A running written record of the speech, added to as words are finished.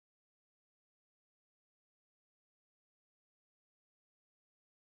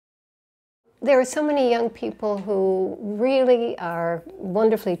there are so many young people who really are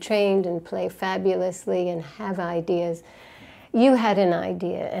wonderfully trained and play fabulously and have ideas. You had an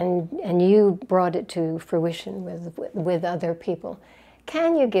idea and you brought it to fruition with other people.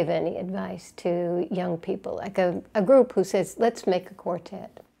 Can you give any advice to young people, like a group who says, let's make a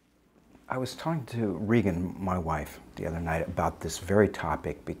quartet? I was talking to Regan, my wife, the other night about this very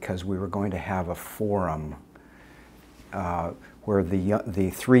topic because we were going to have a forum where the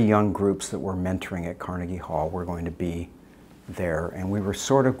three young groups that we're mentoring at Carnegie Hall were going to be there, and we were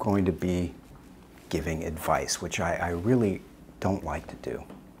sort of going to be giving advice, which I really don't like to do.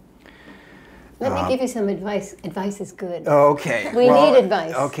 Let me give you some advice. Advice is good. Okay. We need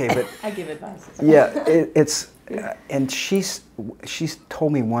advice. Okay, but I give advice. yeah, and she's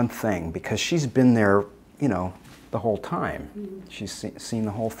told me one thing, because she's been there, you know, the whole time. She's seen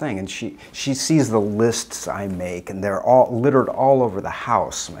the whole thing, and she sees the lists I make, and they're all littered all over the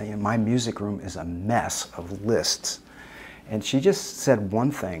house. My music room is a mess of lists. And she just said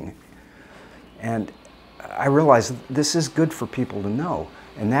one thing, and I realized this is good for people to know,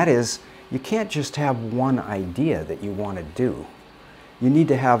 and that is, you can't just have one idea that you want to do. You need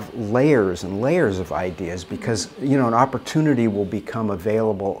to have layers and layers of ideas, because, you know, an opportunity will become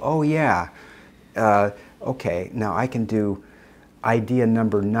available. Oh yeah, okay, now I can do idea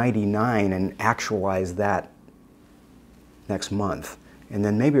number 99 and actualize that next month. And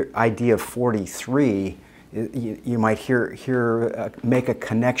then maybe idea 43, you might make a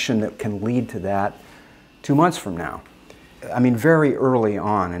connection that can lead to that 2 months from now. I mean, very early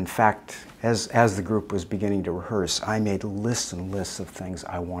on, in fact, as the group was beginning to rehearse, I made lists and lists of things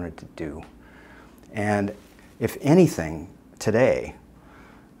I wanted to do. And if anything, today,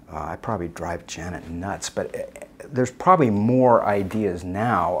 I probably drive Janet nuts, but there's probably more ideas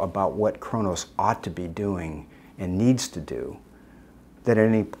now about what Kronos ought to be doing and needs to do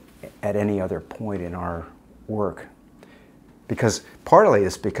than at any other point in our work. Because partly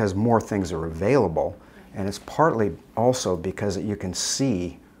it's because more things are available, and it's partly also because you can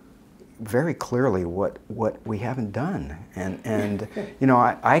see very clearly what we haven't done. And you know,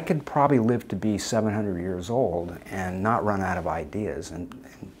 I could probably live to be 700 years old and not run out of ideas. And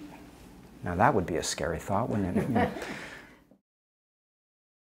now that would be a scary thought, wouldn't it?